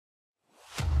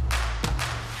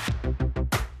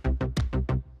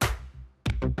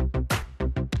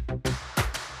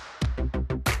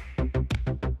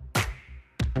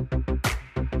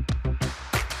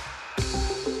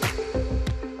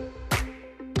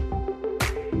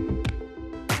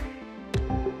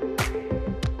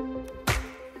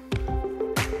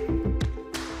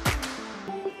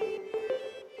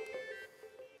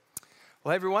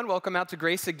Well, hey everyone, welcome out to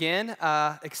Grace again.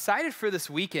 Excited for this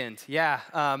weekend.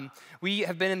 We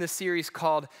have been in this series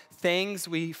called Things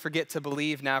We Forget to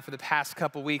Believe now for the past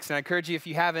couple weeks. And I encourage you, if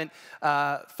you haven't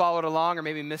followed along or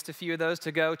maybe missed a few of those,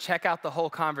 to go check out the whole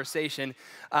conversation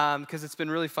because it's been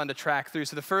really fun to track through.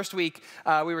 So the first week,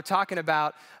 we were talking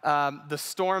about the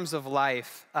storms of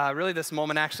life. Really this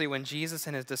moment actually when Jesus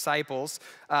and his disciples,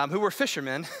 who were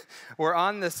fishermen, were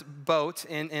on this boat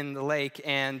in the lake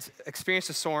and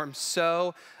experienced a storm so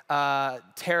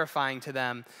terrifying to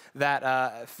them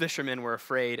that fishermen were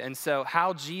afraid. And so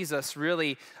how Jesus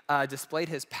really displayed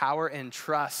his power and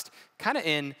trust kind of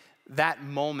in that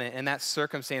moment and that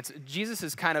circumstance. Jesus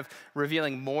is kind of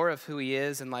revealing more of who he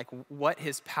is and like what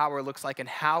his power looks like and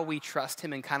how we trust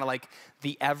him in kind of like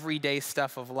the everyday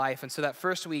stuff of life. And so that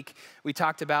first week, we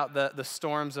talked about the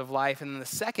storms of life. And then the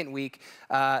second week,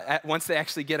 once they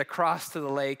actually get across to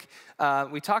the lake,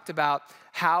 we talked about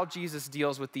how Jesus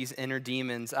deals with these inner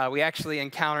demons. We actually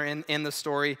encounter in the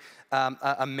story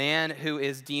a man who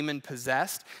is demon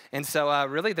possessed. And so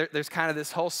really there's kind of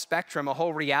this whole spectrum, a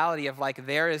whole reality of like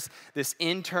there is this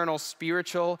internal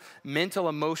spiritual, mental,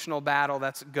 emotional battle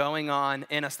that's going on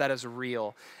in us that is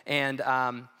real. And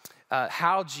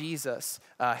how Jesus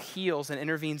heals and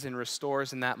intervenes and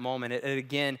restores in that moment. It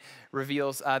again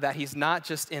reveals that he's not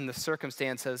just in the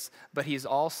circumstances, but he's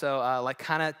also like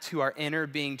kind of to our inner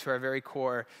being, to our very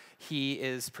core. He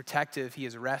is protective, he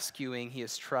is rescuing, he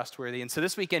is trustworthy. And so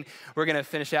this weekend, we're going to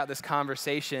finish out this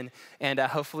conversation and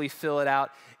hopefully fill it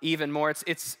out even more.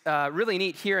 It's really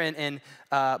neat here in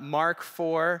Mark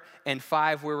 4 and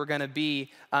 5 where we're going to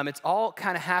be. It's all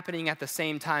kind of happening at the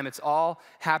same time. It's all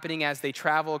happening as they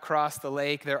travel across the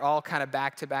lake. They're all kind of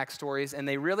back-to-back stories, and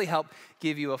they really help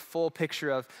give you a full picture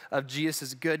of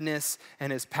Jesus' goodness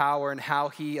and his power and how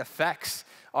he affects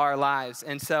our lives.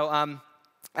 And so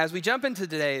as we jump into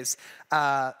today's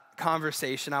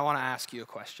conversation, I want to ask you a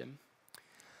question.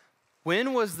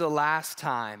 When was the last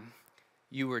time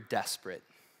you were desperate?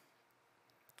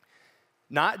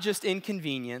 Not just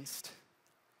inconvenienced,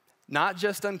 not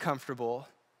just uncomfortable,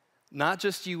 not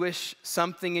just you wish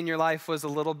something in your life was a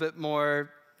little bit more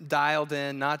dialed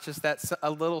in, not just that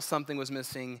a little something was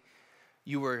missing,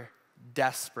 you were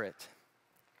desperate.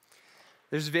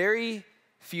 There's very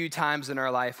few times in our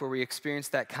life where we experience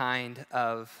that kind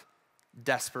of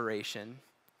desperation.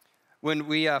 When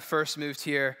we first moved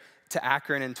here to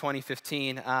Akron in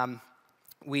 2015,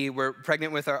 we were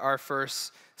pregnant with our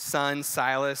first son,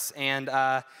 Silas, and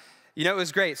it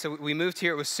was great. So we moved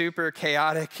here. It was super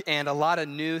chaotic and a lot of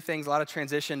new things, a lot of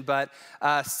transition. But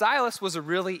Silas was a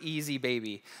really easy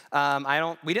baby.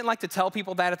 We didn't like to tell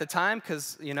people that at the time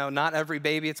because, not every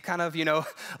baby, it's kind of,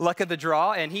 luck of the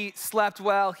draw. And he slept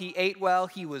well. He ate well.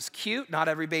 He was cute. Not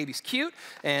every baby's cute.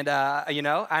 And, I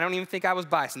don't even think I was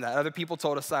biased in that. Other people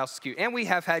told us Silas was cute. And we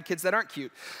have had kids that aren't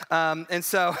cute.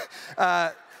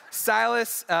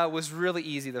 Silas was really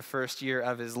easy the first year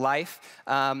of his life,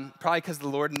 probably because the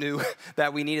Lord knew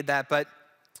that we needed that. But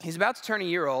he's about to turn a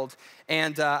year old,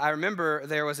 and I remember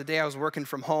there was a day I was working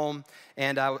from home,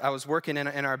 and I was working in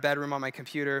our bedroom on my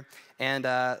computer, and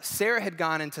Sarah had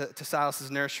gone into Silas's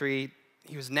nursery.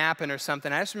 He was napping or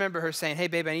something. I just remember her saying, "Hey,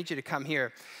 babe, I need you to come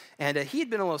here." And he had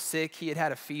been a little sick. He had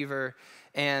had a fever,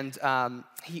 and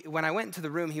when I went into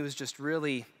the room, he was just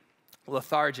really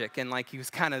lethargic and like he was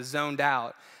kind of zoned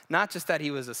out. Not just that he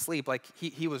was asleep, like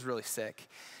he was really sick.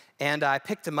 And I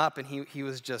picked him up and he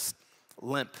was just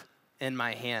limp in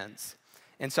my hands.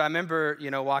 And so I remember,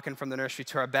 walking from the nursery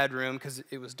to our bedroom because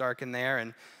it was dark in there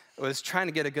and I was trying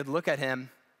to get a good look at him.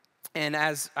 And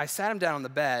as I sat him down on the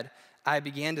bed, I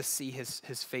began to see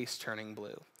his face turning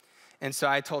blue. And so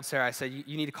I told Sarah, I said,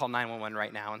 you need to call 911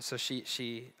 right now. And so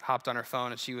she hopped on her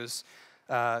phone and she was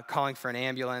calling for an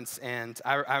ambulance, and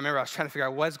I remember I was trying to figure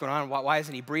out what's going on. Why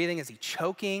isn't he breathing? Is he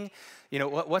choking?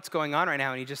 What's going on right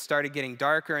now? And he just started getting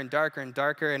darker and darker and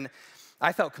darker, and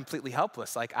I felt completely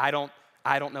helpless. Like I don't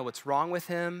know what's wrong with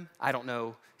him. I don't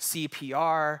know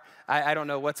CPR. I don't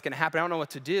know what's going to happen. I don't know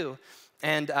what to do.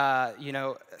 And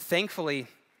thankfully,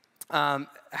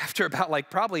 after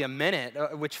about probably a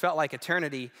minute, which felt like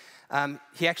eternity,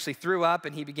 he actually threw up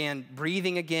and he began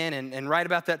breathing again. And right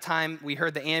about that time, we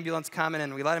heard the ambulance coming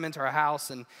and we let him into our house.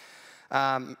 And,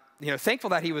 thankful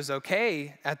that he was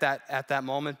okay at that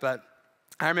moment. But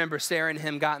I remember Sarah and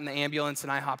him got in the ambulance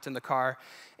and I hopped in the car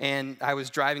and I was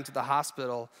driving to the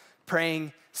hospital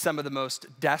praying some of the most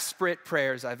desperate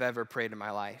prayers I've ever prayed in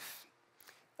my life.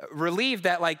 Relieved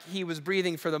that he was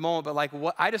breathing for the moment,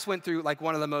 but I just went through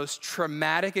one of the most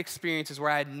traumatic experiences where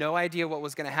I had no idea what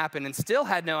was going to happen and still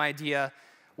had no idea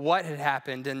what had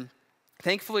happened. And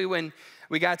thankfully, when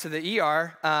we got to the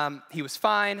ER, he was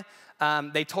fine.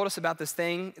 they told us about this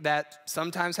thing that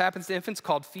sometimes happens to infants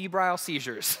called febrile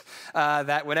seizures,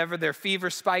 that whenever their fever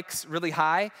spikes really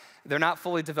high, they're not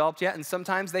fully developed yet, and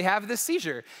sometimes they have this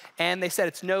seizure. And they said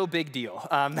it's no big deal,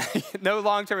 no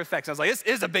long-term effects. I was like, this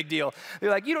is a big deal.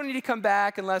 They're like, you don't need to come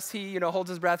back unless he holds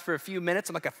his breath for a few minutes.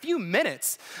 I'm like, a few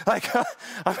minutes? Like,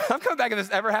 I'm coming back if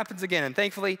this ever happens again. And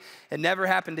thankfully, it never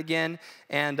happened again,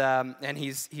 and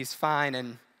he's fine,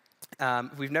 and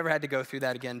we've never had to go through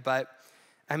that again. But,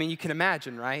 I mean, you can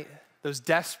imagine, right? Those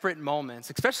desperate moments,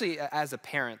 especially as a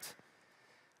parent,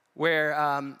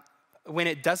 where when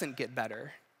it doesn't get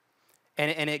better,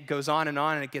 and it goes on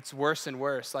and it gets worse and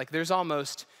worse. Like, there's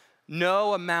almost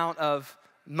no amount of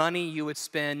money you would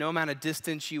spend, no amount of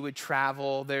distance you would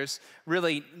travel. There's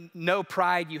really no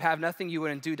pride you have, nothing you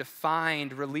wouldn't do to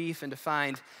find relief and to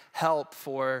find help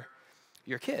for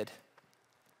your kid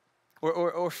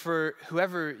or for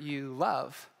whoever you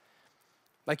love.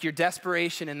 Like, your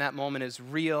desperation in that moment is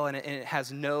real, and it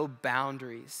has no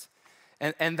boundaries.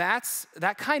 And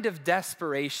that kind of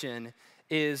desperation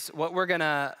is what we're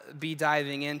gonna be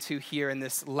diving into here in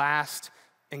this last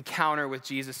encounter with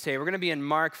Jesus today. We're gonna be in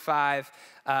Mark 5,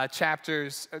 chapter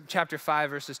 5,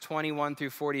 verses 21 through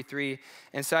 43.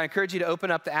 And so I encourage you to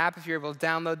open up the app if you're able to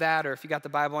download that, or if you got the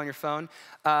Bible on your phone.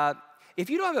 If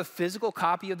you don't have a physical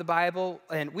copy of the Bible,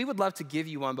 and we would love to give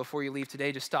you one before you leave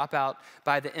today, just stop out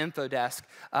by the info desk.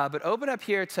 But open up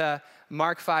here to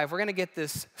Mark 5. We're gonna get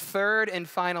this third and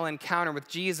final encounter with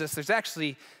Jesus. There's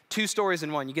actually 2 stories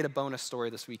in one. You get a bonus story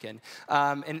this weekend.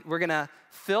 And we're gonna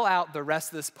fill out the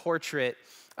rest of this portrait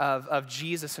of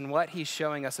Jesus and what he's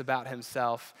showing us about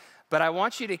himself. But I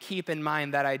want you to keep in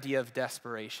mind that idea of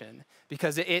desperation,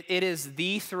 because it is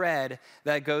the thread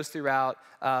that goes throughout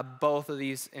both of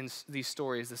these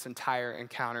stories, this entire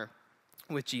encounter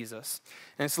with Jesus.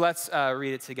 And so let's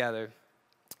read it together.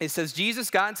 It says, Jesus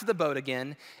got into the boat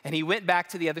again, and he went back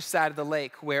to the other side of the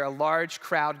lake, where a large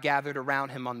crowd gathered around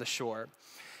him on the shore.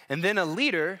 And then a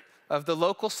leader of the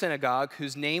local synagogue,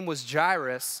 whose name was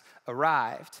Jairus,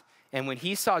 arrived. And when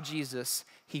he saw Jesus,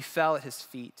 he fell at his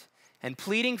feet. And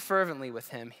pleading fervently with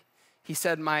him, he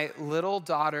said, "My little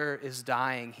daughter is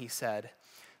dying," he said.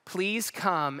 "Please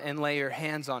come and lay your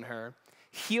hands on her.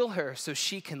 Heal her so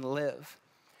she can live."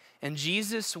 And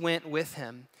Jesus went with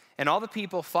him, and all the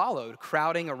people followed,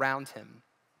 crowding around him.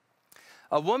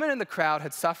 A woman in the crowd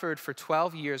had suffered for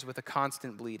 12 years with a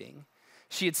constant bleeding.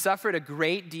 She had suffered a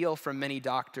great deal from many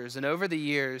doctors, and over the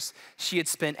years, she had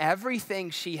spent everything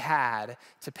she had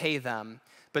to pay them,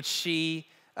 but she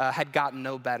had gotten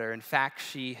no better. In fact,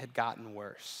 she had gotten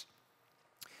worse.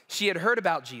 She had heard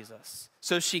about Jesus,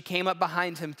 so she came up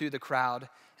behind him through the crowd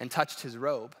and touched his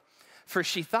robe. For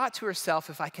she thought to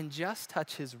herself, if I can just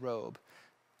touch his robe,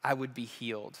 I would be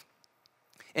healed.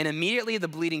 And immediately the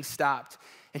bleeding stopped,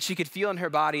 and she could feel in her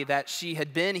body that she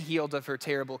had been healed of her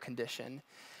terrible condition.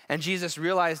 And Jesus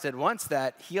realized at once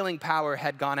that healing power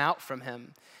had gone out from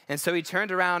him. And so he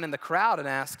turned around in the crowd and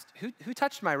asked, who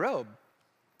touched my robe?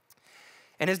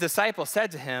 And his disciples said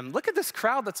to him, "Look at this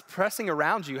crowd that's pressing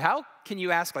around you. How can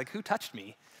you ask, who touched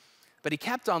me?" But he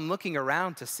kept on looking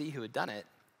around to see who had done it.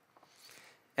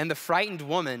 And the frightened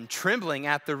woman, trembling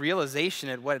at the realization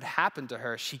at what had happened to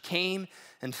her, she came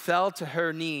and fell to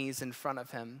her knees in front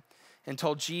of him and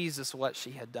told Jesus what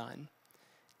she had done.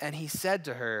 And he said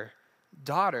to her,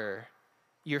 "Daughter,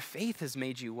 your faith has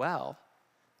made you well.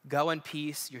 Go in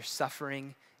peace, your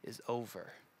suffering is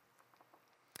over."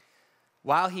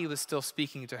 While he was still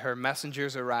speaking to her,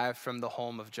 messengers arrived from the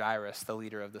home of Jairus, the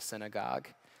leader of the synagogue.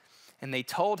 And they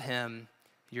told him,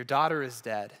 "Your daughter is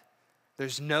dead.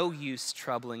 There's no use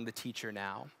troubling the teacher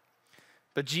now."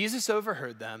 But Jesus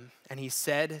overheard them, and he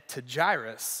said to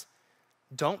Jairus,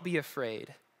 "Don't be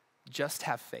afraid, just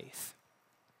have faith."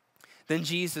 Then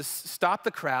Jesus stopped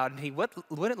the crowd, and he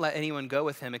wouldn't let anyone go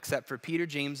with him except for Peter,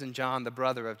 James, and John, the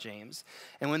brother of James.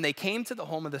 And when they came to the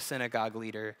home of the synagogue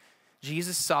leader,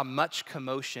 Jesus saw much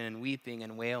commotion and weeping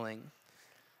and wailing.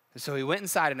 And so he went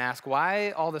inside and asked, "Why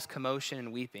all this commotion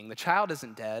and weeping? The child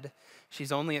isn't dead,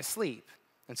 she's only asleep."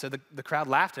 And so the crowd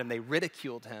laughed at him, they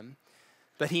ridiculed him.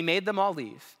 But he made them all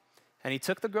leave, and he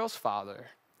took the girl's father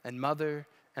and mother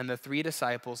and the 3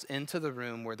 disciples into the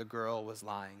room where the girl was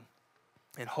lying.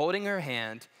 And holding her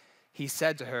hand, he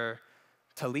said to her,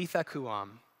 "Talitha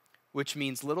koum," which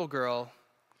means, "Little girl,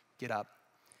 get up."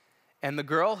 And the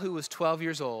girl, who was 12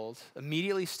 years old,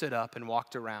 immediately stood up and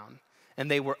walked around.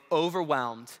 And they were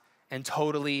overwhelmed and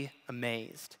totally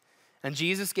amazed. And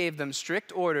Jesus gave them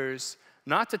strict orders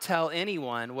not to tell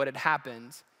anyone what had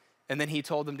happened. And then he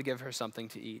told them to give her something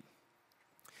to eat.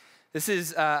 This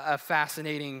is a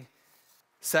fascinating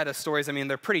set of stories. I mean,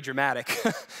 they're pretty dramatic.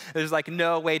 There's like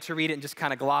no way to read it and just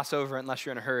kind of gloss over it unless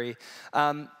you're in a hurry.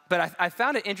 But I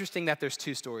found it interesting that there's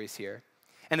two stories here.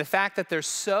 And the fact that they're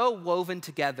so woven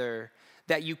together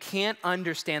that you can't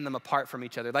understand them apart from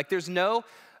each other. Like there's no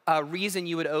reason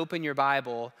you would open your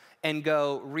Bible and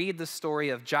go read the story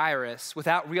of Jairus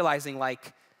without realizing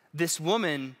like this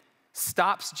woman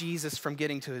stops Jesus from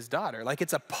getting to his daughter. Like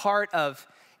it's a part of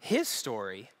his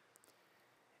story.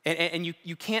 And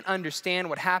you can't understand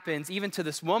what happens even to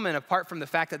this woman apart from the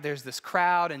fact that there's this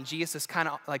crowd and Jesus is kind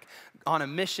of like on a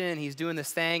mission. He's doing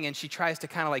this thing and she tries to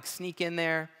kind of like sneak in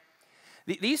there.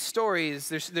 These stories,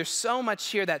 there's so much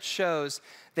here that shows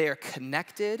they are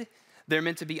connected. They're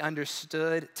meant to be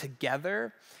understood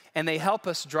together. And they help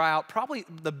us draw out probably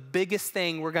the biggest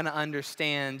thing we're going to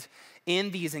understand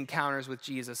in these encounters with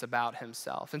Jesus about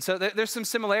himself. And so there's some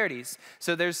similarities.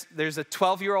 So there's a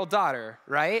 12-year-old daughter,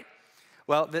 right?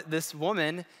 Well, this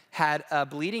woman had a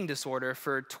bleeding disorder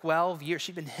for 12 years.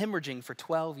 She'd been hemorrhaging for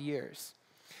 12 years.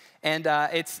 And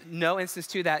it's no instance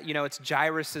too that, it's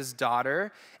Jairus'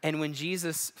 daughter. And when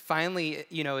Jesus finally,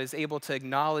 is able to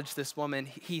acknowledge this woman,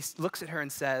 he looks at her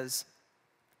and says,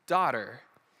 daughter.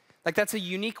 Like that's a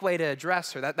unique way to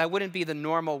address her. That wouldn't be the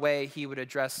normal way he would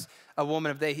address a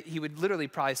woman of the day. He would literally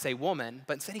probably say woman,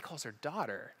 but instead he calls her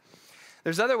daughter.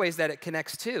 There's other ways that it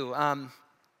connects too.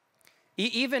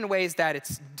 Even ways that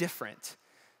it's different.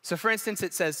 So for instance,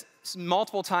 it says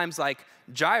multiple times like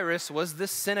Jairus was the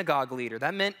synagogue leader.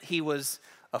 That meant he was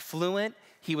affluent,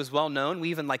 he was well known. We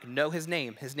even know his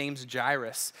name. His name's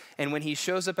Jairus. And when he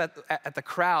shows up at the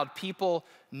crowd, people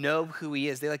know who he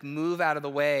is. They move out of the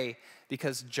way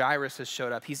because Jairus has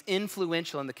showed up. He's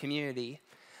influential in the community.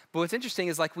 But what's interesting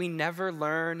is we never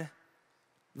learn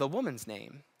the woman's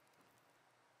name.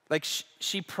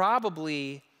 She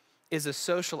probably is a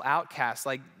social outcast.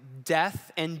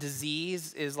 Death and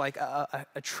disease is a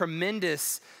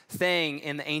tremendous thing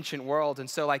in the ancient world. And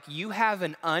so you have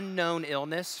an unknown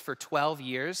illness for 12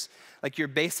 years, you're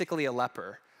basically a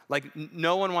leper.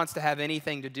 No one wants to have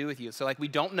anything to do with you. So we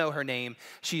don't know her name.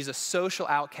 She's a social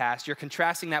outcast. You're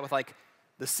contrasting that with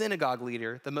the synagogue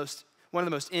leader, one of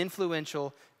the most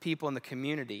influential people in the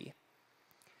community.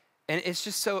 And it's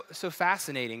just so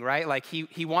fascinating, right?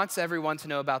 He wants everyone to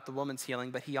know about the woman's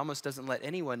healing, but he almost doesn't let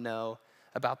anyone know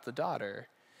about the daughter.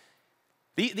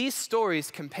 These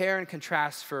stories compare and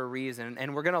contrast for a reason,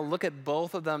 and we're going to look at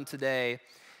both of them today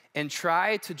and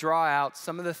try to draw out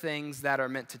some of the things that are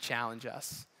meant to challenge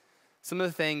us, some of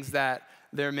the things that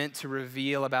they're meant to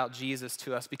reveal about Jesus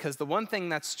to us, because the one thing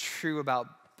that's true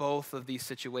about both of these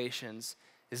situations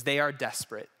is they are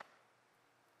desperate.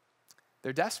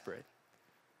 They're desperate.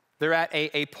 They're at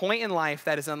a point in life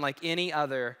that is unlike any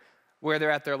other, where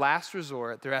they're at their last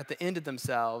resort, they're at the end of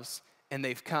themselves, and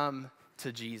they've come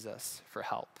to Jesus for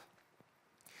help.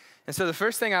 And so the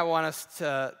first thing I want us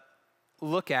to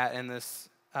look at in this,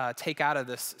 take out of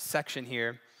this section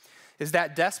here, is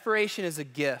that desperation is a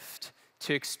gift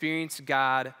to experience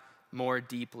God more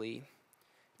deeply.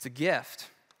 It's a gift.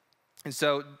 And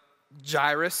so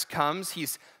Jairus comes,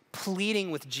 he's pleading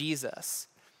with Jesus.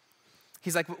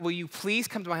 He's like, will you please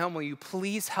come to my home? Will you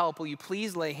please help? Will you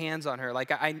please lay hands on her?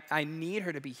 I need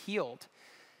her to be healed.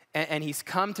 And he's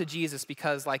come to Jesus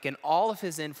because in all of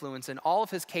his influence and all of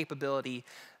his capability,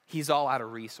 he's all out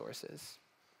of resources.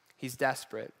 He's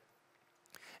desperate.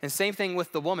 And same thing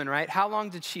with the woman, right? How long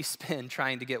did she spend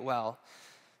trying to get well?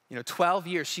 12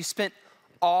 years. She spent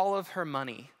all of her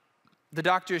money. The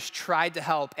doctors tried to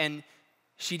help, and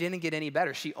she didn't get any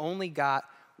better. She only got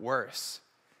worse.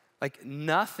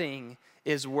 Nothing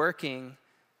is working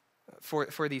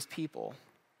for these people.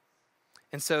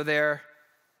 And so they're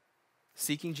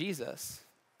seeking Jesus.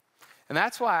 And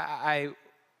that's why I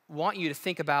want you to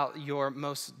think about your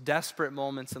most desperate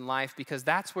moments in life, because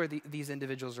that's where these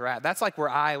individuals are at. That's where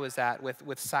I was at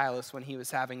with Silas when he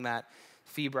was having that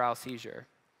febrile seizure.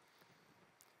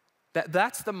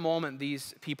 That's the moment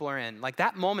these people are in.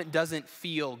 That moment doesn't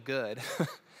feel good.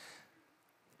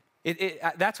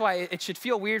 That's why it should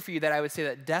feel weird for you that I would say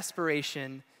that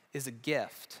desperation is a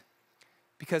gift,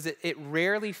 because it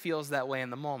rarely feels that way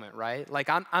in the moment, right?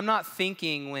 I'm not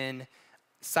thinking when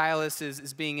Silas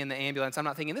is being in the ambulance, I'm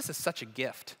not thinking this is such a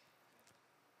gift.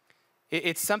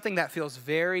 It's something that feels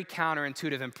very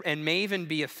counterintuitive and may even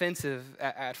be offensive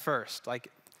at first.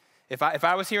 If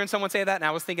I was hearing someone say that and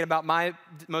I was thinking about my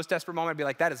most desperate moment, I'd be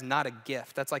like, that is not a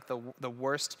gift. That's the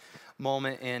worst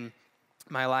moment in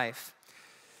my life.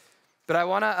 But I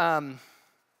want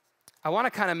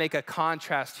to kind of make a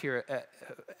contrast here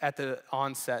at the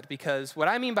onset, because what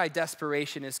I mean by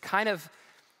desperation is kind of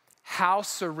how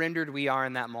surrendered we are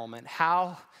in that moment,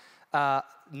 how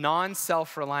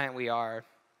non-self-reliant we are.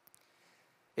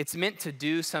 It's meant to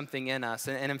do something in us.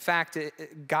 And in fact,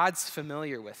 God's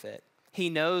familiar with it. He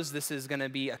knows this is going to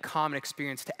be a common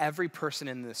experience to every person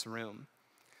in this room.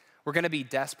 We're going to be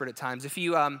desperate at times. If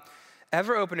you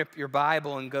ever open up your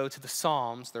Bible and go to the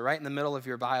Psalms, they're right in the middle of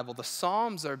your Bible. The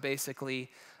Psalms are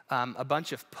basically a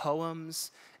bunch of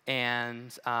poems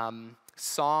and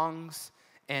songs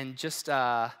and just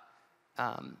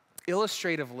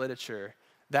illustrative literature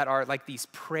that are like these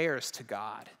prayers to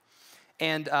God.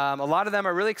 And a lot of them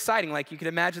are really exciting. Like you could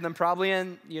imagine them probably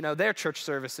in, their church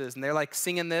services, and they're like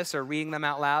singing this or reading them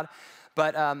out loud.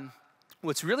 But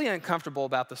what's really uncomfortable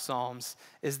about the Psalms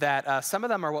is that some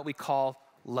of them are what we call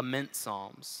lament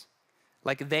psalms.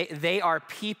 Like they are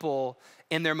people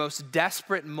in their most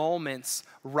desperate moments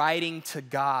writing to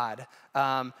God,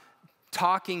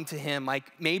 talking to him,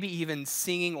 like maybe even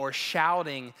singing or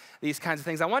shouting these kinds of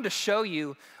things. I wanted to show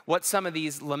you what some of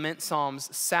these lament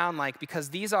psalms sound like, because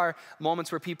these are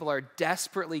moments where people are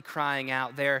desperately crying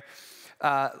out. They're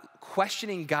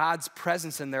questioning God's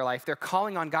presence in their life. They're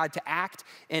calling on God to act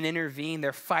and intervene.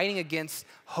 They're fighting against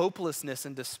hopelessness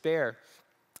and despair.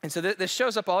 And so this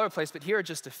shows up all over the place, but here are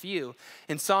just a few.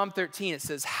 In Psalm 13, it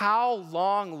says, "How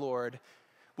long, Lord,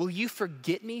 will you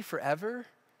forget me forever?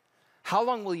 How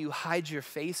long will you hide your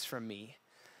face from me?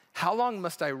 How long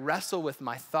must I wrestle with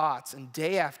my thoughts and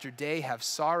day after day have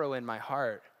sorrow in my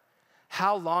heart?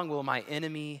 How long will my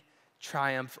enemy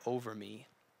triumph over me?"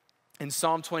 In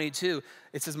Psalm 22,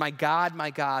 it says, my God,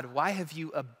 why have you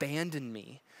abandoned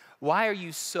me? Why are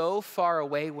you so far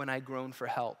away when I groan for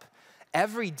help?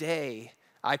 Every day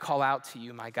I call out to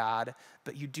you, my God,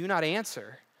 but you do not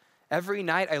answer. Every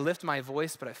night I lift my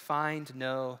voice, but I find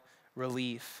no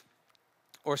relief."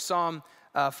 Or Psalm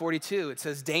 42, it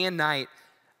says, "Day and night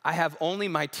I have only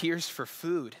my tears for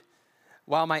food,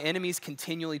 while my enemies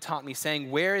continually taunt me,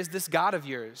 saying, 'Where is this God of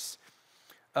yours?'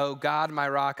 Oh God, my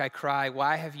rock, I cry,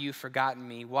 why have you forgotten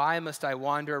me? Why must I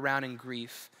wander around in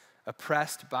grief,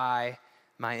 oppressed by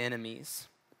my enemies?"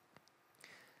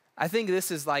 I think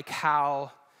this is like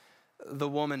how the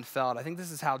woman felt. I think this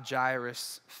is how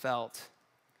Jairus felt.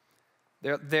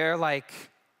 They're like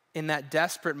in that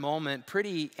desperate moment,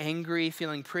 pretty angry,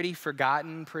 feeling pretty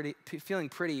forgotten, feeling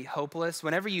pretty hopeless.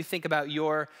 Whenever you think about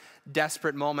your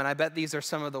desperate moment, I bet these are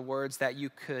some of the words that you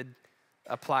could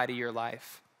apply to your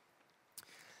life.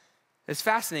 It's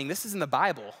fascinating. This is in the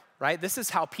Bible, right? This is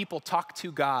how people talk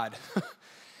to God.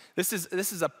 This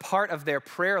is a part of their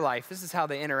prayer life. This is how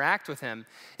they interact with him.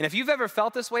 And if you've ever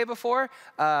felt this way before,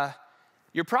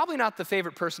 you're probably not the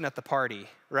favorite person at the party,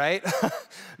 right?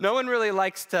 No one really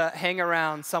likes to hang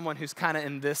around someone who's kind of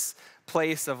in this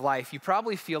place of life. You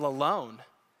probably feel alone.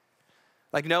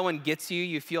 Like no one gets you.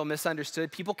 You feel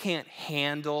misunderstood. People can't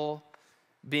handle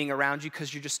being around you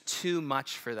because you're just too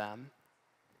much for them.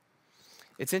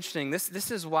 It's interesting. This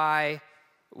is why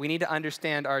we need to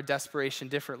understand our desperation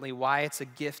differently, why it's a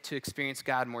gift to experience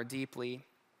God more deeply.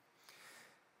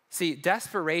 See,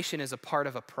 desperation is a part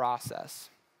of a process.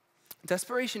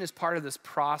 Desperation is part of this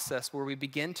process where we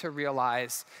begin to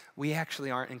realize we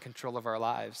actually aren't in control of our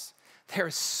lives. There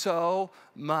is so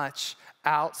much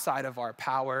outside of our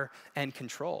power and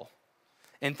control.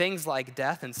 And things like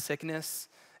death and sickness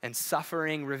and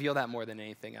suffering reveal that more than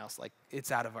anything else. Like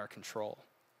it's out of our control.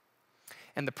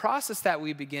 And the process that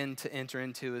we begin to enter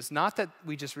into is not that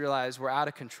we just realize we're out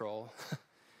of control,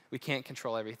 we can't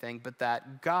control everything, but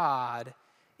that God,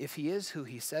 if he is who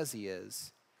he says he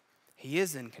is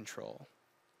in control,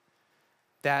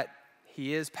 that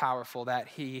he is powerful, that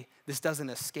this doesn't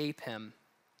escape him.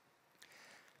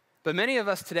 But many of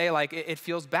us today, like it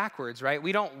feels backwards, right?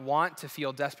 We don't want to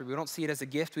feel desperate. We don't see it as a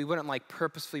gift. We wouldn't like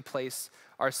purposefully place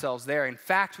ourselves there. In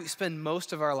fact, we spend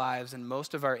most of our lives and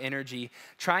most of our energy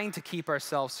trying to keep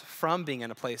ourselves from being in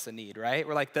a place of need, right?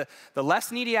 We're like, the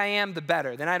less needy I am, the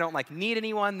better. Then I don't like need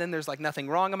anyone. Then there's like nothing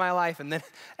wrong in my life. And then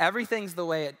everything's the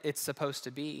way it's supposed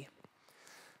to be.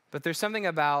 But there's something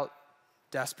about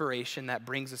desperation that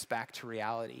brings us back to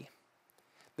reality.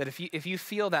 That if you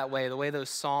feel that way, the way those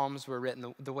Psalms were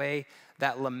written, the way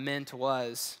that lament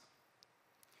was,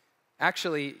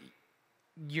 actually,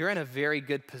 you're in a very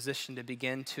good position to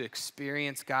begin to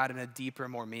experience God in a deeper,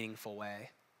 more meaningful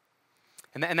way.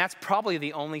 And that's probably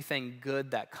the only thing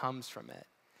good that comes from it,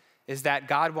 is that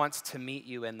God wants to meet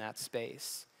you in that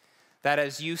space. That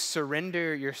as you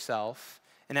surrender yourself,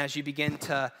 and as you begin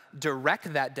to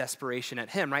direct that desperation at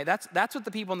him, right? That's what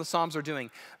the people in the Psalms are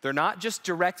doing. They're not just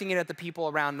directing it at the people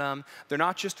around them. They're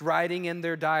not just writing in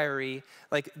their diary.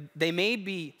 Like they may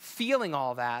be feeling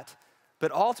all that,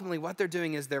 but ultimately what they're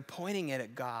doing is they're pointing it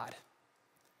at God.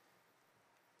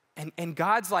 And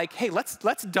God's like, hey,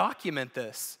 let's document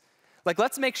this. Like,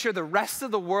 let's make sure the rest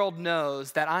of the world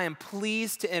knows that I am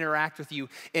pleased to interact with you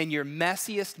in your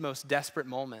messiest, most desperate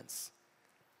moments.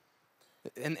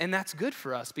 And that's good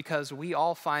for us because we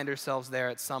all find ourselves there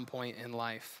at some point in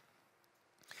life.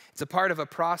 It's a part of a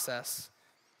process.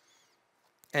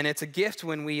 And it's a gift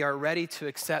when we are ready to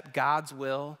accept God's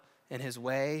will and his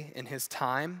way and his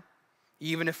time,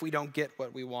 even if we don't get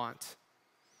what we want.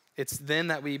 It's then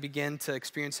that we begin to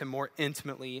experience him more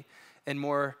intimately and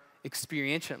more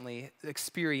experientially,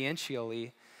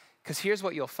 because here's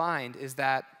what you'll find is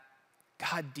that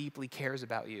God deeply cares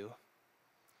about you.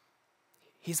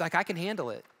 He's like, I can handle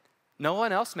it. No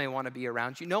one else may want to be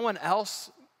around you. No one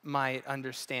else might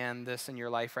understand this in your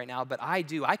life right now, but I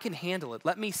do. I can handle it.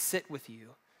 Let me sit with you.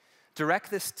 Direct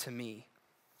this to me.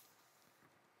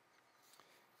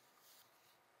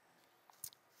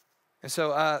 And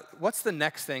so what's the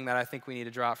next thing that I think we need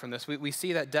to draw out from this? We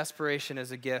see that desperation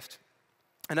is a gift.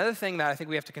 Another thing that I think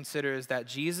we have to consider is that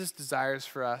Jesus desires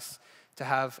for us to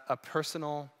have a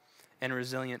personal and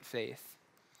resilient faith.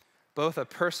 Both a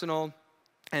personal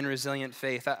and resilient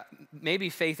faith. Maybe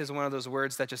faith is one of those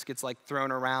words that just gets like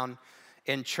thrown around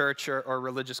in church or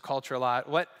religious culture a lot.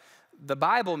 What the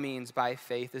Bible means by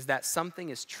faith is that something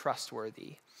is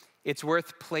trustworthy. It's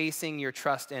worth placing your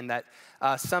trust in, that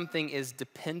something is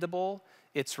dependable,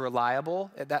 it's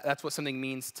reliable. That's what something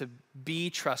means to be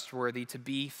trustworthy, to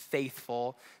be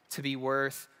faithful, to be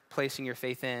worth placing your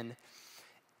faith in.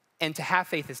 And to have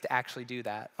faith is to actually do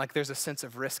that. Like there's a sense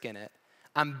of risk in it.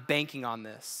 I'm banking on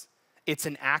this. It's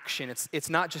an action. It's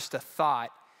not just a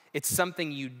thought. It's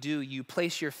something you do. You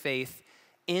place your faith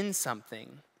in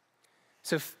something.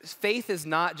 So faith is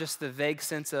not just the vague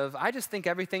sense of, I just think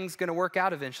everything's going to work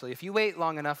out eventually. If you wait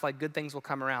long enough, like good things will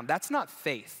come around. That's not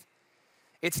faith.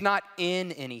 It's not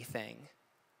in anything.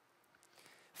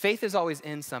 Faith is always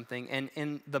in something. And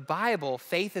in the Bible,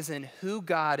 faith is in who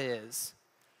God is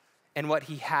and what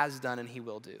he has done and he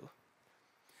will do.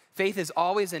 Faith is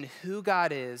always in who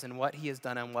God is and what he has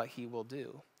done and what he will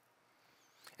do.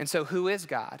 And so who is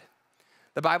God?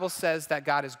 The Bible says that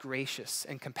God is gracious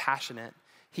and compassionate.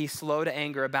 He's slow to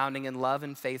anger, abounding in love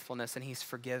and faithfulness, and he's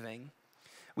forgiving.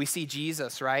 We see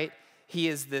Jesus, right? He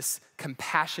is this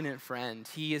compassionate friend.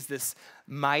 He is this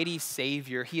mighty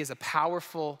Savior. He is a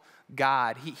powerful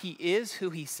God. He is who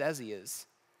he says he is.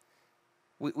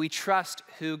 We trust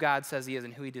who God says he is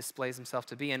and who he displays himself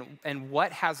to be. And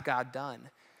what has God done?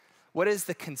 What is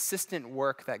the consistent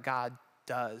work that God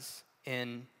does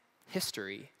in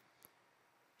history?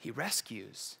 He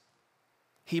rescues.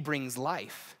 He brings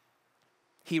life.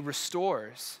 He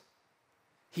restores.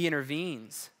 He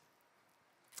intervenes.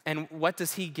 And what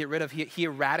does he get rid of? He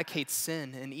eradicates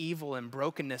sin and evil and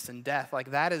brokenness and death.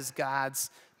 Like that is God's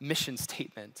mission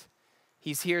statement.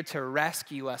 He's here to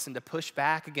rescue us and to push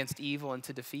back against evil and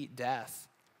to defeat death.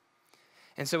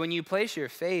 And so when you place your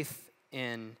faith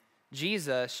in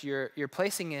Jesus, you're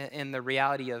placing it in the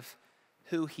reality of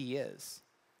who he is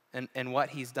and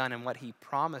what he's done and what he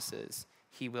promises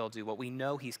he will do, what we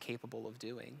know he's capable of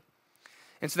doing.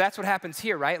 And so that's what happens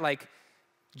here, right? Like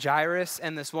Jairus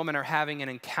and this woman are having an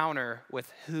encounter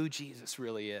with who Jesus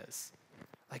really is.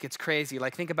 Like it's crazy.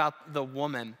 Like think about the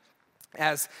woman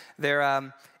as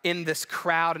they're in this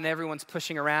crowd and everyone's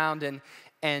pushing around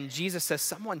and Jesus says,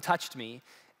 someone touched me.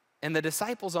 And the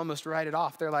disciples almost write it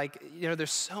off. They're like,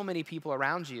 there's so many people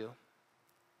around you.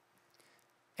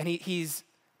 And he's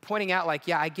pointing out like,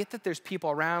 yeah, I get that there's people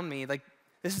around me. Like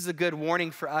this is a good warning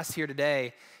for us here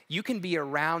today. You can be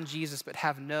around Jesus but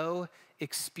have no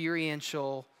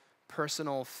experiential,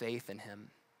 personal faith in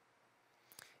him.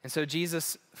 And so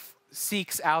Jesus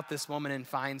seeks out this woman and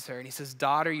finds her. And he says,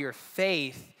 daughter, your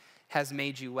faith has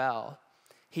made you well.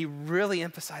 He really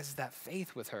emphasizes that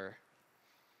faith with her.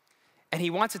 And he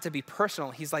wants it to be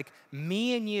personal. He's like,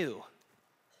 me and you.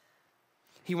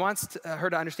 He wants her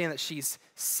to understand that she's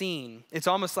seen. It's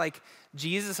almost like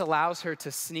Jesus allows her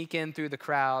to sneak in through the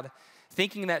crowd,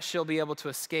 thinking that she'll be able to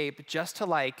escape, just to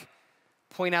like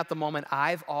point out the moment,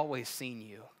 I've always seen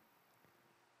you.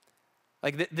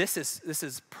 Like this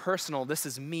is personal. This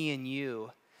is me and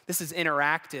you. This is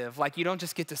interactive. Like you don't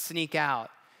just get to sneak out.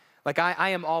 Like I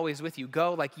am always with you.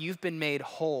 Go, like you've been made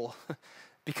whole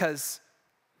because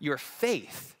your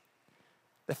faith,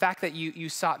 the fact that you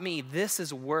sought me, this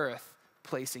is worth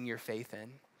placing your faith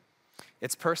in.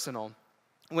 It's personal.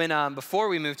 When before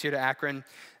we moved here to Akron,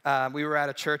 we were at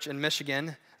a church in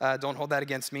Michigan. Don't hold that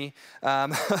against me.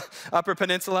 Upper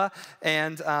Peninsula,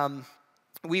 and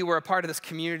we were a part of this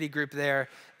community group there,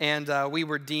 and we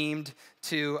were deemed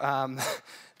to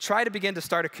try to begin to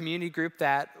start a community group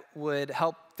that would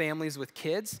help families with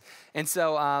kids. And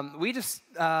so we just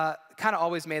kind kind of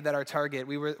always made that our target.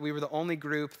 We were the only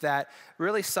group that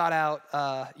really sought out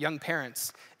young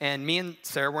parents. And me and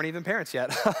Sarah weren't even parents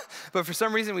yet. But for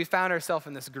some reason, we found ourselves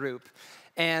in this group.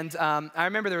 And I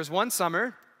remember there was one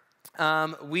summer,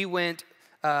 we went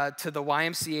to the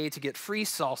YMCA to get free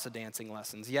salsa dancing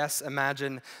lessons. Yes,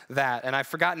 imagine that. And I've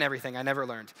forgotten everything. I never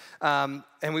learned. And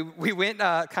we went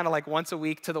kind of like once a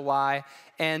week to the Y.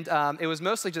 And it was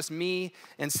mostly just me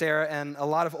and Sarah and a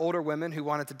lot of older women who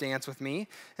wanted to dance with me.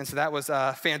 And so that was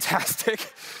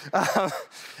fantastic.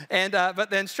 But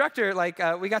the instructor,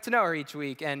 we got to know her each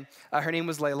week. And her name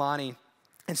was Leilani.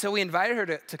 And so we invited her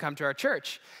to come to our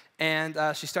church. And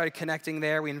she started connecting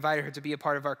there. We invited her to be a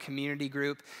part of our community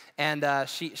group. And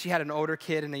she had an older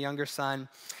kid and a younger son.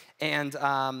 And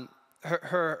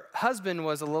her husband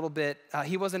was a little bit,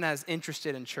 he wasn't as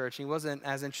interested in church. He wasn't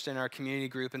as interested in our community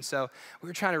group. And so we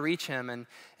were trying to reach him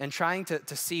and trying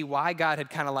to see why God had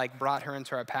kind of like brought her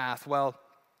into our path. Well,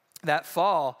 that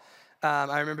fall,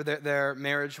 I remember their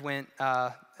marriage went,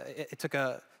 it took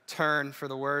a turn for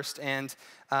the worst. And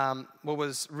what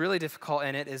was really difficult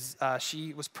in it is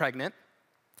she was pregnant.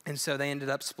 And so they ended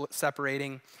up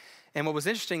separating. And what was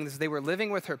interesting is they were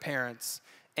living with her parents.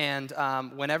 And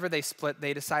whenever they split,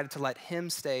 they decided to let him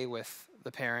stay with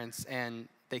the parents, and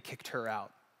they kicked her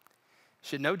out.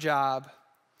 She had no job.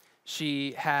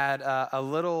 She had a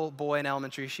little boy in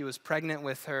elementary. She was pregnant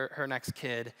with her next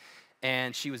kid,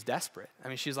 and she was desperate. I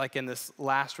mean, she was like in this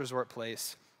last resort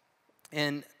place.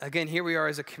 And again, here we are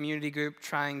as a community group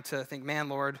trying to think, man,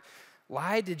 Lord,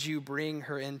 why did you bring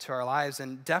her into our lives?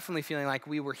 And definitely feeling like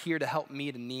we were here to help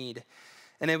meet a need.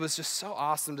 And it was just so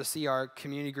awesome to see our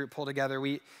community group pull together.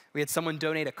 We had someone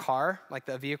donate a car, like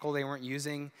the vehicle they weren't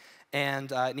using, and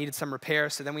it needed some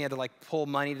repairs. So then we had to like pull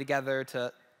money together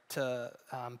to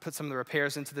put some of the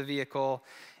repairs into the vehicle.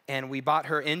 And we bought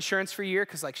her insurance for a year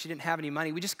because like she didn't have any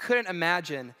money. We just couldn't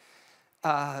imagine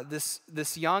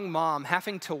this young mom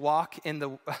having to walk in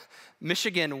the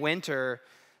Michigan winter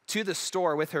to the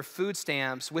store with her food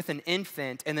stamps, with an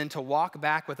infant, and then to walk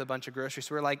back with a bunch of groceries.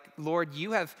 So we're like, Lord,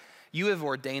 you have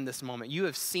ordained this moment. You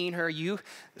have seen her. You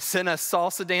sent us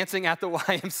salsa dancing at the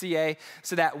YMCA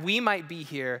so that we might be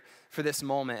here for this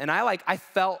moment. And I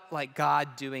felt like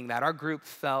God doing that. Our group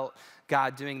felt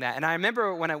God doing that. And I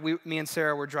remember when me and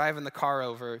Sarah were driving the car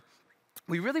over,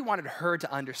 we really wanted her to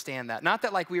understand that. Not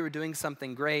that like we were doing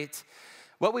something great.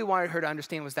 What we wanted her to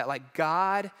understand was that like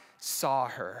God saw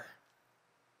her.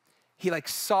 He like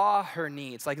saw her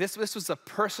needs. Like this was a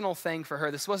personal thing for her.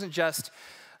 This wasn't just,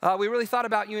 we really thought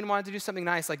about you and wanted to do something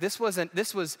nice. Like this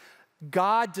was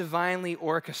God divinely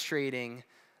orchestrating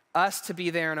us to be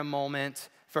there in a moment,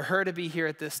 for her to be here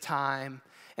at this time,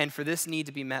 and for this need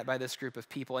to be met by this group of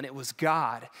people. And it was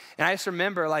God. And I just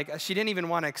remember, like, she didn't even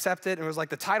want to accept it. And it was like,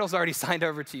 the title's already signed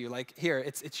over to you. Like, here,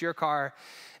 it's your car.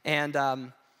 And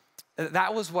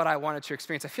that was what I wanted to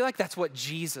experience. I feel like that's what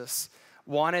Jesus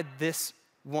wanted this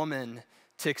woman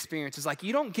to experience. It's like,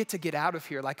 you don't get to get out of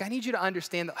here. Like, I need you to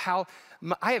understand how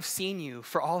I have seen you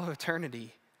for all of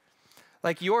eternity.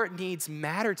 Like, your needs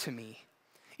matter to me.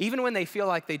 Even when they feel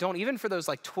like they don't, even for those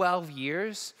like 12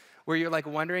 years where you're like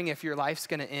wondering if your life's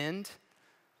gonna end,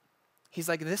 he's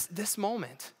like, this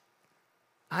moment,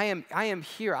 I am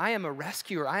here. I am a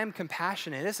rescuer. I am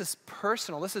compassionate. This is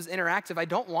personal. This is interactive. I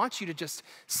don't want you to just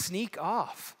sneak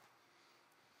off.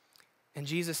 And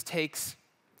Jesus takes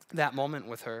that moment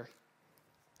with her.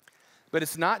 But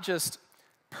it's not just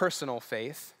personal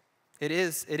faith. It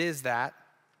is that.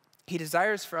 He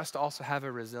desires for us to also have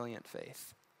a resilient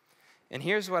faith. And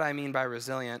here's what I mean by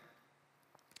resilient.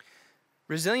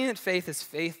 Resilient faith is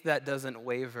faith that doesn't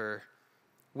waver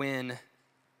when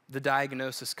the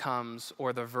diagnosis comes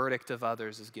or the verdict of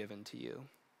others is given to you.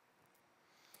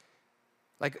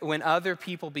 Like when other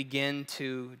people begin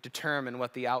to determine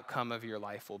what the outcome of your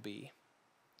life will be.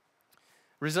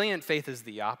 Resilient faith is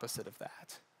the opposite of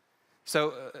that.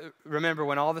 So remember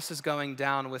when all this is going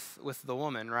down with the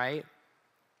woman, right?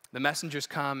 The messengers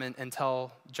come and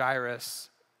tell Jairus,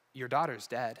 your daughter's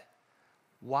dead.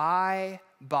 Why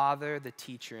bother the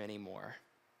teacher anymore?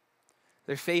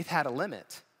 Their faith had a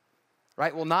limit,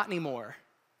 right? Well, not anymore.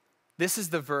 This is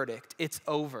the verdict. It's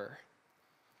over.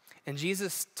 And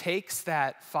Jesus takes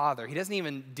that father. He doesn't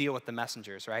even deal with the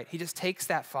messengers, right? He just takes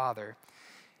that father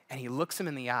and he looks him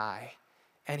in the eye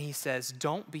and he says,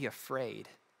 don't be afraid.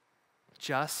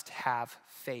 Just have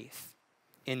faith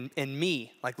in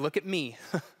me. Like, look at me.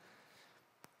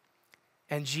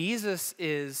 And Jesus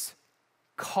is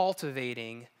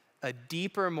cultivating a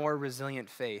deeper, more resilient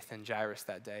faith in Jairus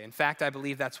that day. In fact, I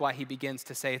believe that's why he begins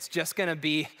to say, it's just gonna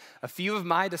be a few of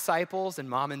my disciples and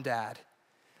mom and dad.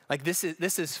 Like this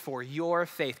is for your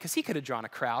faith. Because he could have drawn a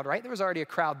crowd, right? There was already a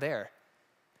crowd there.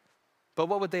 But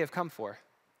what would they have come for?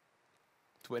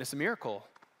 To witness a miracle,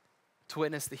 to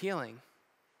witness the healing.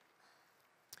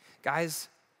 Guys,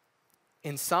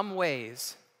 in some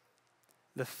ways,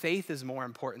 the faith is more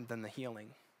important than the healing.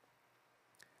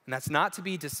 And that's not to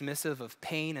be dismissive of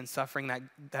pain and suffering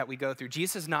that we go through.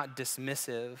 Jesus is not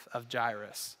dismissive of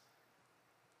Jairus.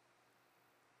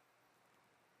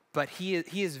 But he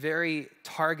is very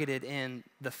targeted in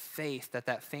the faith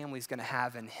that family is going to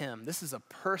have in him. This is a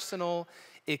personal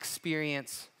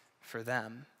experience for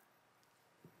them.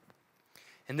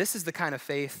 And this is the kind of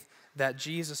faith that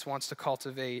Jesus wants to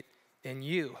cultivate in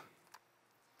you.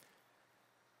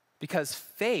 Because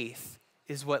faith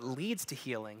is what leads to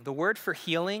healing. The word for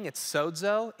healing, it's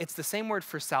sozo. It's the same word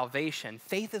for salvation.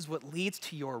 Faith is what leads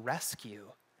to your rescue.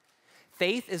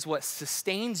 Faith is what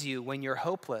sustains you when you're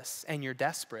hopeless and you're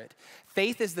desperate.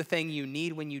 Faith is the thing you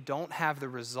need when you don't have the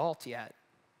result yet.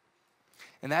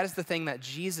 And that is the thing that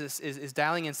Jesus is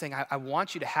dialing in, saying, I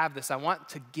want you to have this. I want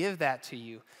to give that to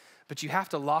you, but you have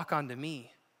to lock onto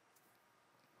me.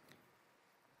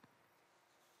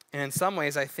 And in some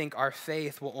ways, I think our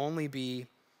faith will only be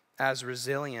as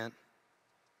resilient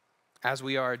as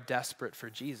we are desperate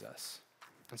for Jesus.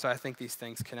 And so I think these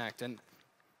things connect. And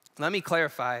let me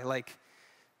clarify,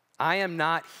 I am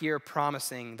not here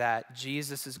promising that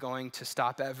Jesus is going to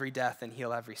stop every death and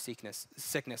heal every sickness.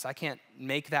 I can't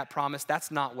make that promise.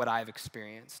 That's not what I've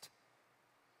experienced.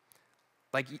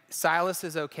 Silas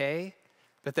is okay,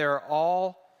 but there are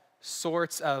all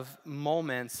sorts of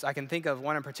moments. I can think of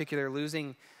one in particular,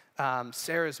 losing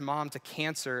Sarah's mom to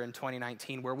cancer in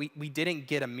 2019, where we didn't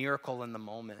get a miracle in the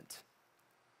moment.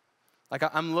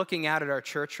 I'm looking out at our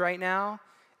church right now,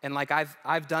 and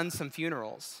I've done some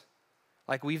funerals.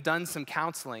 We've done some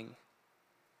counseling.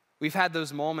 We've had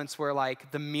those moments where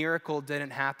the miracle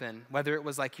didn't happen, whether it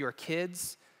was your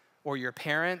kids or your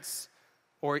parents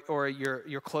or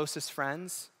your closest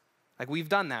friends. We've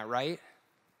done that, right?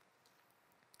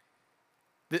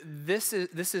 This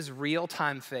is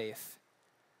real-time faith.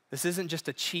 This isn't just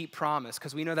a cheap promise,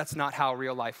 because we know that's not how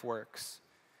real life works.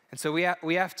 And so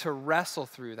we have to wrestle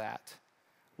through that.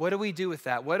 What do we do with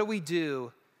that? What do we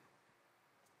do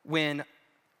when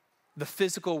the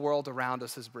physical world around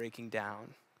us is breaking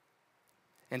down?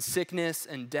 And sickness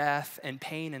and death and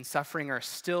pain and suffering are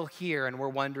still here, and we're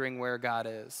wondering where God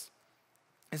is.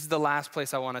 This is the last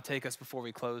place I want to take us before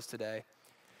we close today.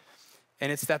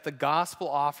 And it's that the gospel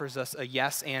offers us a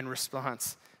yes and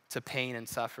response to pain and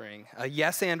suffering. A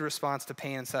yes and response to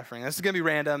pain and suffering. This is going to be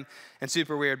random and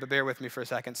super weird, but bear with me for a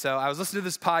second. So I was listening to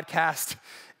this podcast,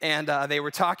 and they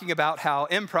were talking about how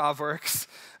improv works.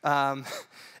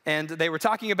 And they were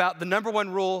talking about the number one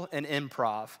rule in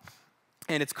improv.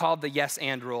 And it's called the yes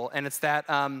and rule. And it's that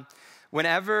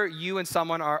whenever you and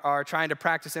someone are trying to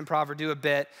practice improv or do a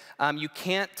bit, you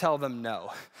can't tell them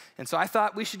no. And so I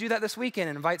thought we should do that this weekend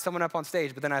and invite someone up on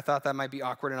stage, but then I thought that might be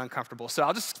awkward and uncomfortable. So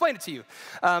I'll just explain it to you.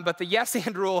 But the yes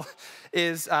and rule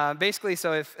is basically,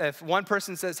 so if one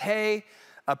person says, hey,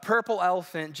 a purple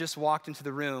elephant just walked into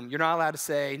the room, you're not allowed to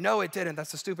say, no, it didn't.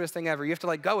 That's the stupidest thing ever. You have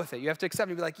to go with it. You have to accept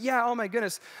it and be like, yeah, oh my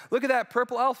goodness, look at that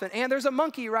purple elephant. And there's a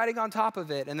monkey riding on top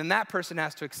of it. And then that person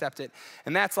has to accept it.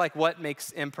 And that's what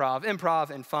makes improv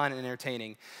and fun and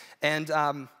entertaining. And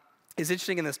it's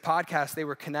interesting, in this podcast, they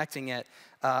were connecting it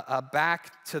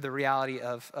back to the reality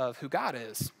of who God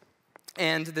is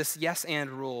and this yes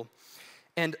and rule.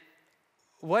 And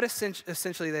what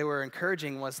essentially they were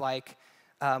encouraging was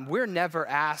we're never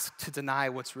asked to deny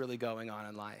what's really going on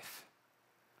in life.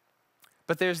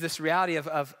 But there's this reality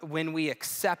of when we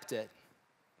accept it,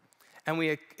 and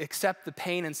we accept the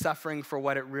pain and suffering for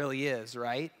what it really is,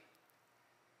 right?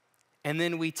 And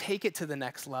then we take it to the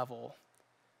next level.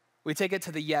 We take it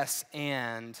to the yes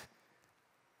and.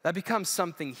 That becomes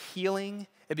something healing.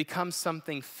 It becomes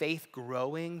something faith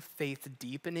growing, faith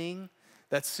deepening.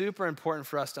 That's super important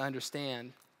for us to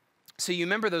understand. So you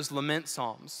remember those lament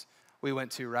psalms we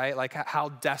went to, right? How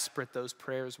desperate those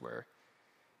prayers were.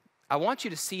 I want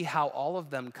you to see how all of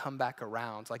them come back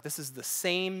around. This is the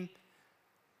same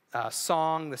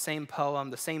song, the same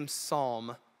poem, the same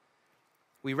psalm.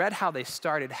 We read how they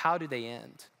started. How do they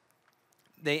end?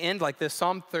 They end like this.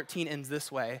 Psalm 13 ends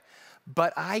this way.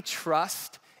 But I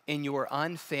trust in your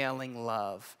unfailing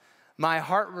love. My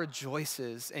heart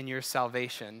rejoices in your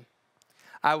salvation.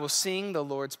 I will sing the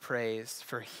Lord's praise,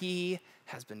 for he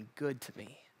has been good to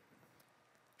me.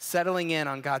 Settling in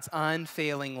on God's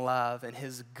unfailing love and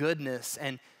his goodness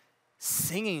and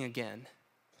singing again.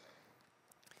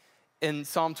 In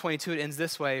Psalm 22, it ends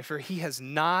this way, for he has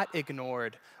not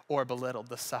ignored or belittled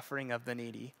the suffering of the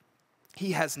needy.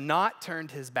 He has not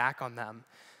turned his back on them,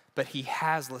 but he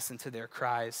has listened to their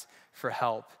cries for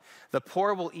help. The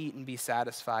poor will eat and be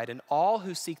satisfied, and all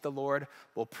who seek the Lord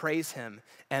will praise him,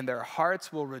 and their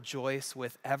hearts will rejoice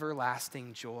with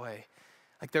everlasting joy.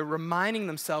 Like they're reminding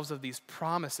themselves of these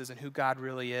promises and who God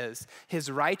really is.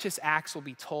 His righteous acts will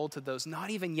be told to those not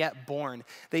even yet born.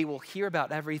 They will hear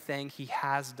about everything he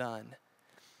has done.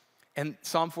 And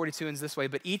Psalm 42 ends this way,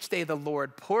 but each day the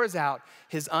Lord pours out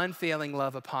his unfailing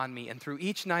love upon me, and through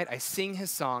each night I sing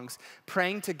his songs,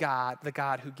 praying to God, the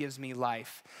God who gives me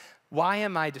life. Why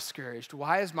am I discouraged?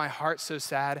 Why is my heart so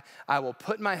sad? I will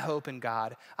put my hope in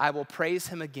God. I will praise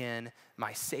him again,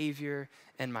 my Savior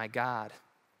and my God.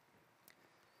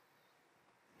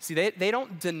 See, they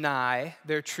don't deny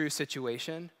their true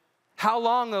situation. How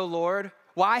long, O Lord?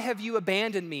 Why have you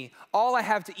abandoned me? All I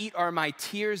have to eat are my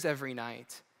tears every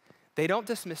night. They don't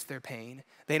dismiss their pain.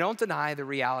 They don't deny the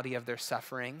reality of their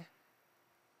suffering.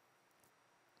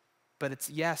 But it's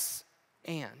yes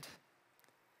and.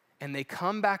 And they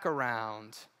come back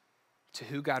around to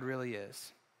who God really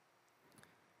is.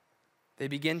 They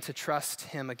begin to trust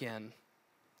him again.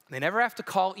 They never have to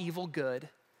call evil good.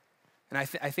 And I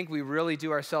think we really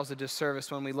do ourselves a disservice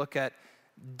when we look at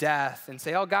death and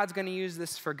say, oh, God's going to use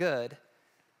this for good.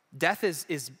 Death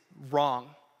is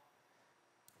wrong.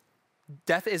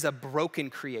 Death is a broken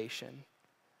creation.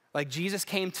 Like Jesus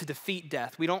came to defeat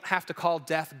death. We don't have to call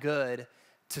death good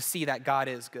to see that God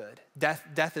is good.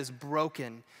 Death is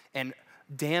broken and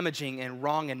damaging and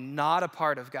wrong and not a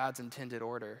part of God's intended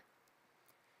order.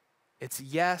 It's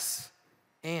yes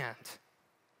and.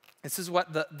 This is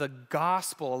what the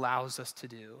gospel allows us to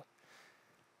do.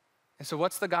 And so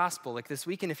what's the gospel? Like this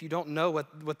weekend, if you don't know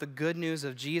what the good news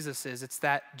of Jesus is, it's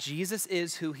that Jesus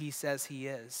is who he says he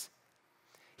is.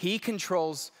 He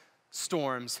controls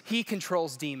storms. He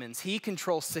controls demons. He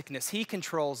controls sickness. He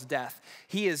controls death.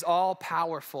 He is all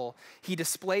powerful. He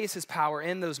displays his power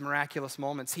in those miraculous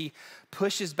moments. He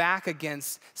pushes back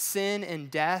against sin and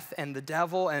death and the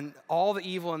devil and all the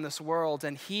evil in this world.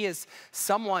 And he is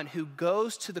someone who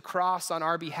goes to the cross on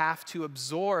our behalf to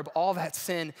absorb all that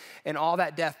sin and all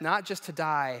that death, not just to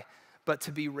die, but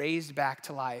to be raised back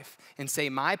to life and say,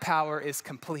 my power is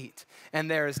complete,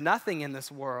 and there is nothing in this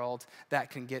world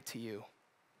that can get to you.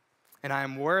 And I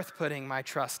am worth putting my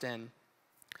trust in.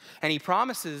 And he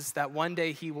promises that one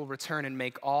day he will return and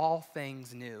make all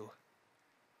things new.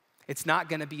 It's not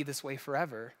going to be this way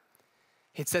forever.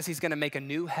 It says he's going to make a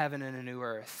new heaven and a new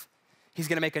earth. He's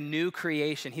going to make a new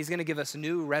creation. He's going to give us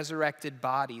new resurrected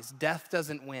bodies. Death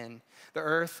doesn't win. The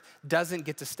earth doesn't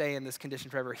get to stay in this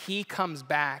condition forever. He comes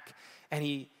back and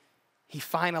he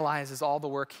finalizes all the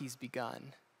work he's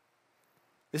begun.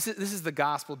 This is the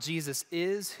gospel. Jesus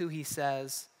is who he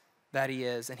says that he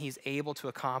is, and he's able to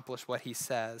accomplish what he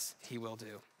says he will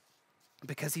do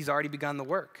because he's already begun the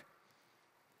work.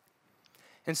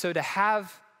 And so to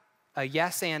have a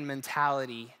yes and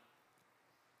mentality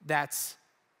that's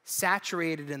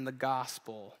saturated in the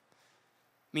gospel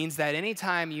means that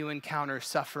anytime you encounter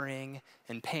suffering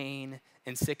and pain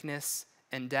and sickness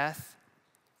and death,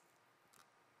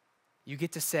 you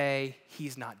get to say,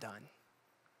 he's not done.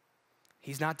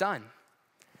 He's not done.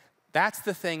 That's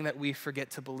the thing that we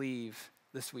forget to believe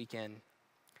this weekend,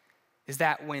 is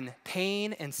that when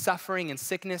pain and suffering and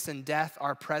sickness and death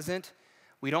are present,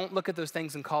 we don't look at those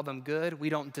things and call them good. We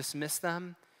don't dismiss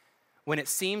them. When it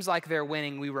seems like they're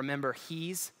winning, we remember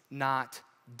he's not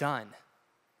done.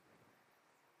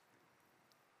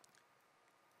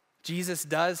 Jesus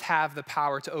does have the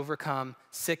power to overcome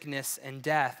sickness and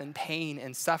death and pain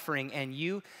and suffering, and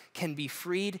you can be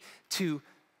freed to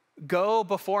go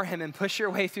before him and push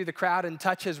your way through the crowd and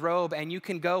touch his robe, and you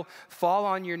can go fall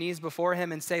on your knees before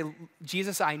him and say,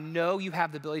 Jesus, I know you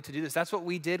have the ability to do this. That's what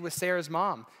we did with Sarah's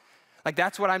mom. Like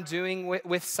that's what I'm doing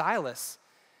with Silas.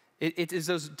 It is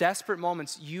those desperate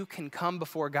moments you can come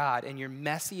before God in your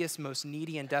messiest, most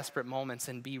needy and desperate moments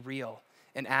and be real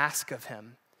and ask of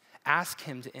him. Ask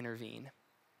him to intervene.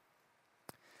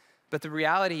 But the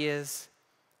reality is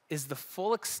the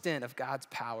full extent of God's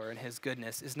power and his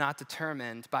goodness is not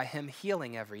determined by him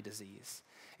healing every disease.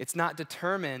 It's not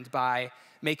determined by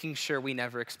making sure we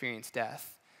never experience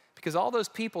death. Because all those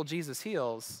people Jesus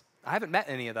heals, I haven't met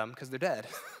any of them because they're dead.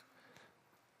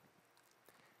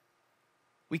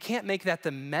 We can't make that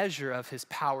the measure of his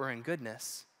power and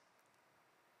goodness.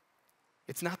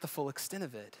 It's not the full extent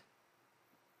of it.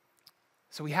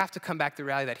 So we have to come back to the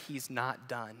reality that he's not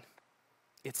done.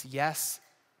 It's yes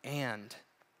and.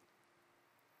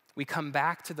 We come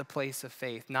back to the place of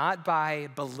faith, not by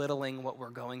belittling what we're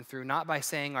going through, not by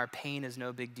saying our pain is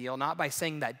no big deal, not by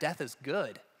saying that death is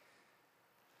good,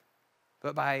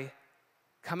 but by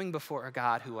coming before a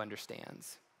God who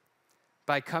understands,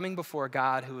 by coming before a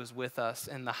God who is with us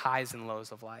in the highs and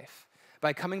lows of life,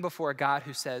 by coming before a God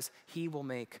who says he will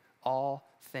make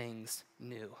all things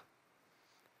new.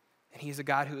 And he's a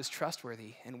God who is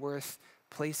trustworthy and worth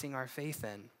placing our faith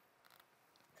in.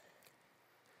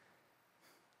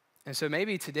 And so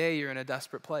maybe today you're in a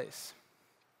desperate place.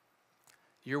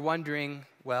 You're wondering,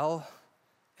 well,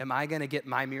 am I going to get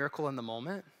my miracle in the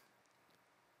moment?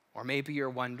 Or maybe you're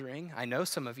wondering, I know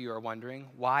some of you are wondering,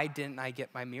 why didn't I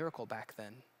get my miracle back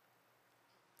then?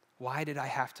 Why did I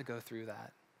have to go through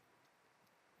that?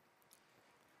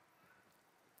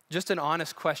 Just an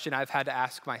honest question I've had to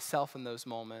ask myself in those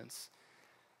moments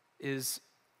is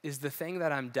the thing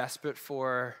that I'm desperate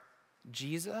for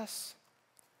Jesus?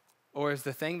 Or is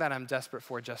the thing that I'm desperate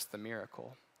for just the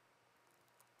miracle?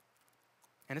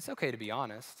 And it's okay to be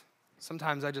honest.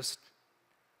 Sometimes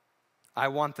I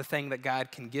want the thing that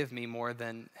God can give me more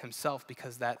than himself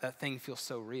because that thing feels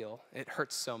so real. It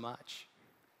hurts so much.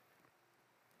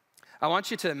 I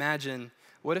want you to imagine,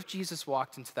 what if Jesus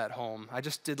walked into that home? I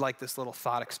just did like this little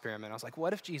thought experiment. I was like,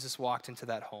 what if Jesus walked into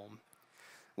that home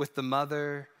with the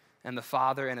mother and the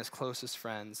father and his closest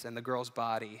friends and the girl's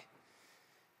body?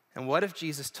 And what if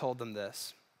Jesus told them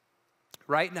this?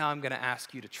 Right now I'm going to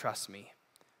ask you to trust me,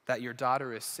 that your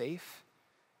daughter is safe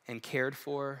and cared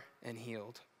for and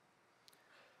healed,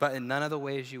 but in none of the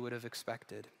ways you would have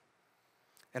expected.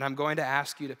 And I'm going to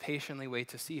ask you to patiently wait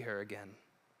to see her again.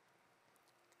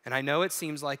 And I know it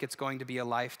seems like it's going to be a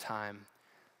lifetime,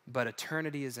 but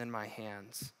eternity is in my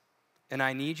hands. And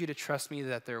I need you to trust me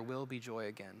that there will be joy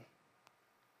again.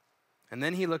 And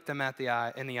then he looked them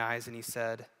in the eyes and he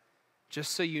said,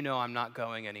 just so you know, I'm not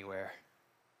going anywhere.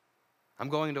 I'm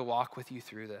going to walk with you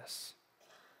through this.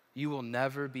 You will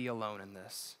never be alone in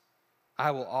this.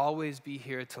 I will always be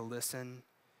here to listen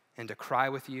and to cry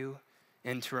with you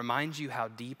and to remind you how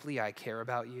deeply I care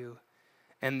about you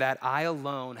and that I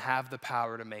alone have the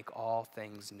power to make all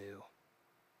things new.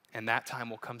 And that time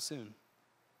will come soon.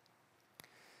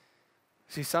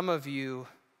 See, some of you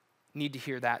need to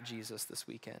hear that Jesus this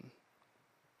weekend.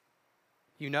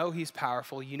 You know he's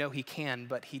powerful, you know he can,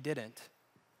 but he didn't.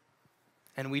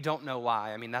 And we don't know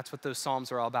why. I mean, that's what those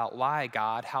Psalms are all about. Why,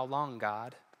 God? How long,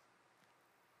 God?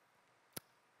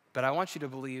 But I want you to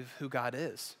believe who God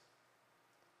is,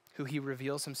 who he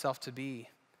reveals himself to be,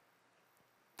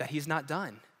 that he's not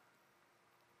done.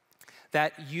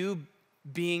 That you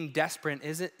being desperate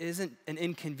isn't an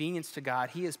inconvenience to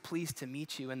God. He is pleased to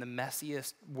meet you in the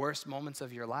messiest, worst moments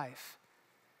of your life.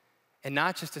 And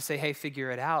not just to say, hey, figure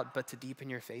it out, but to deepen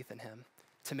your faith in him,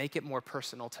 to make it more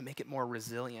personal, to make it more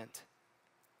resilient.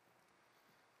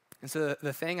 And so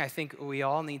the thing I think we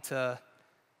all need to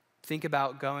think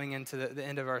about going into the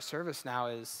end of our service now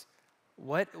is,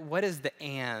 what is the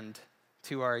and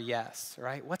to our yes,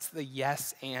 right? What's the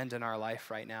yes and in our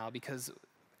life right now? Because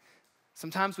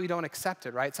sometimes we don't accept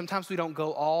it, right? Sometimes we don't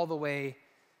go all the way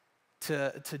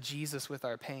to Jesus with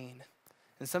our pain.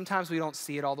 And sometimes we don't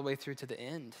see it all the way through to the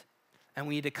end. And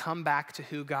we need to come back to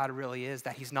who God really is,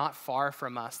 that he's not far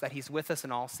from us, that he's with us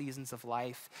in all seasons of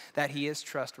life, that he is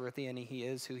trustworthy and he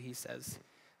is who he says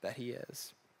that he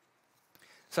is.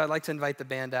 So I'd like to invite the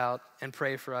band out and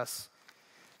pray for us.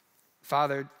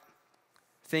 Father,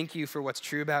 thank you for what's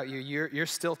true about you. You're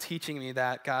still teaching me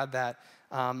that, God, that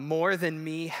more than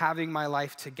me having my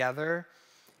life together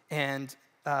and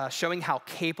showing how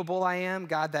capable I am,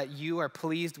 God, that you are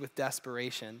pleased with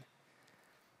desperation.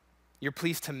 You're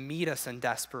pleased to meet us in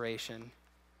desperation.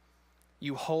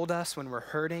 You hold us when we're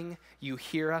hurting. You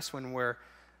hear us when we're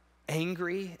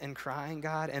angry and crying,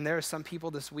 God. And there are some people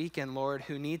this weekend, Lord,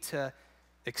 who need to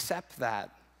accept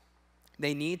that.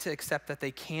 They need to accept that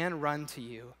they can run to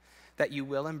you, that you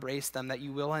will embrace them, that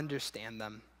you will understand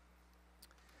them.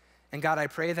 And God, I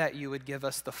pray that you would give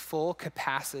us the full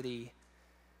capacity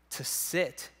to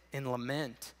sit in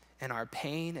lament in our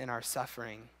pain and our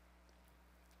suffering.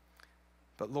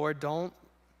 But Lord, don't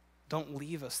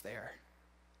leave us there.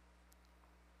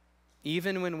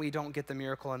 Even when we don't get the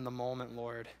miracle in the moment,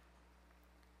 Lord,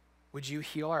 would you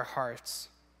heal our hearts?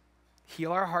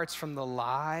 Heal our hearts from the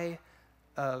lie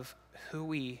of who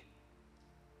we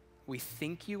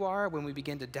think you are. When we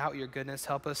begin to doubt your goodness,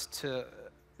 help us to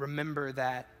remember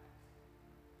that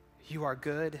you are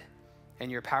good and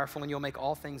you're powerful and you'll make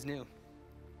all things new.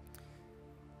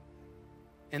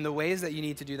 In the ways that you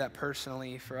need to do that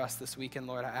personally for us this weekend,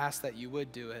 Lord, I ask that you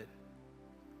would do it,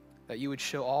 that you would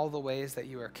show all the ways that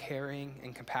you are caring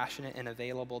and compassionate and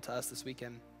available to us this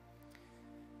weekend.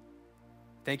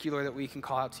 Thank you, Lord, that we can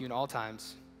call out to you in all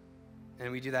times,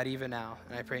 and we do that even now,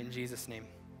 and I pray in Jesus' name.